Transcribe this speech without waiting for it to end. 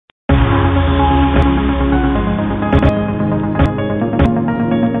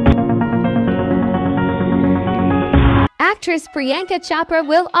actress Priyanka Chopra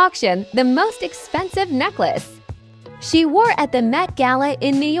will auction the most expensive necklace she wore at the Met Gala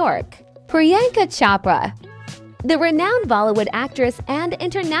in New York. Priyanka Chopra, the renowned Bollywood actress and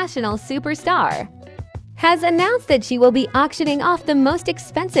international superstar, has announced that she will be auctioning off the most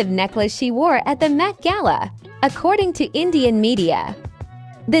expensive necklace she wore at the Met Gala, according to Indian media.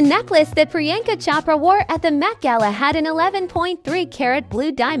 The necklace that Priyanka Chopra wore at the Met Gala had an 11.3-carat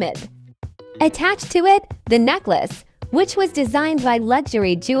blue diamond. Attached to it, the necklace, which was designed by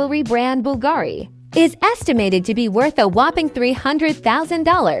luxury jewelry brand Bulgari, is estimated to be worth a whopping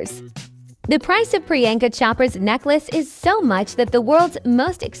 $300,000. The price of Priyanka Chopra's necklace is so much that the world's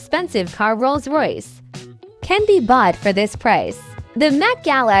most expensive car, Rolls-Royce, can be bought for this price. The Met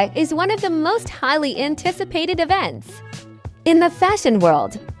Gala is one of the most highly anticipated events in the fashion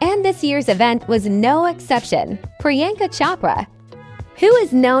world, and this year's event was no exception. Priyanka Chopra, who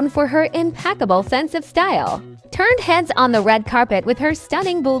is known for her impeccable sense of style, turned heads on the red carpet with her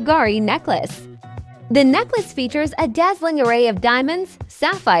stunning Bulgari necklace. The necklace features a dazzling array of diamonds,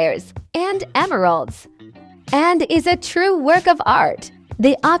 sapphires, and emeralds, and is a true work of art.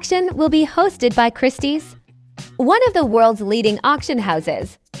 The auction will be hosted by Christie's, one of the world's leading auction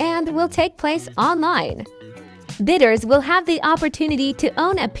houses, and will take place online. Bidders will have the opportunity to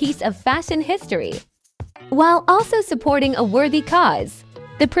own a piece of fashion history, while also supporting a worthy cause.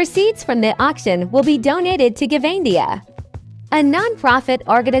 The proceeds from the auction will be donated to Give India, a non-profit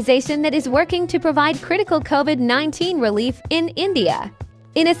organization that is working to provide critical COVID-19 relief in India.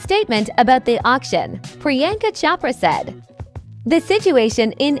 In a statement about the auction, Priyanka Chopra said, "The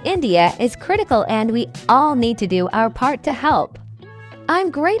situation in India is critical and we all need to do our part to help.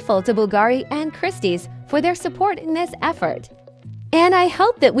 I'm grateful to Bulgari and Christie's for their support in this effort, and I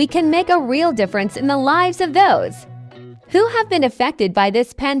hope that we can make a real difference in the lives of those who have been affected by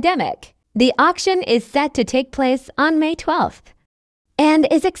this pandemic." The auction is set to take place on May 12th and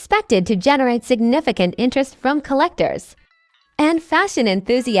is expected to generate significant interest from collectors and fashion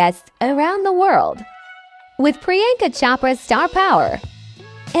enthusiasts around the world. With Priyanka Chopra's star power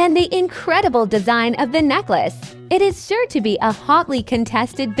and the incredible design of the necklace, it is sure to be a hotly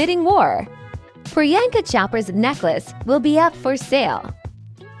contested bidding war. Priyanka Chopra's necklace will be up for sale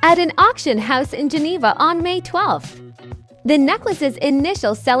at an auction house in Geneva on May 12th. The necklace's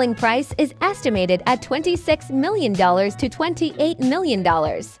initial selling price is estimated at $26 million to $28 million.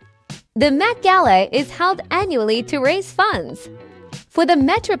 The Met Gala is held annually to raise funds for the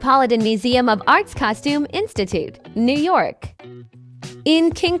Metropolitan Museum of Art's Costume Institute, New York.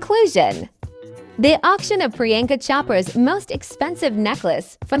 In conclusion, the auction of Priyanka Chopra's most expensive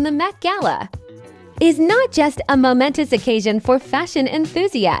necklace from the Met Gala is not just a momentous occasion for fashion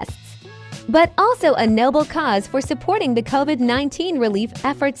enthusiasts, but also a noble cause for supporting the COVID-19 relief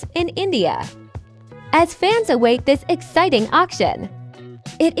efforts in India. As fans await this exciting auction,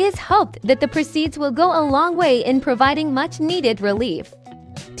 it is hoped that the proceeds will go a long way in providing much-needed relief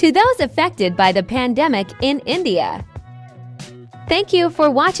to those affected by the pandemic in India. Thank you for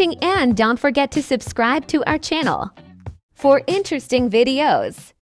watching, and don't forget to subscribe to our channel for interesting videos.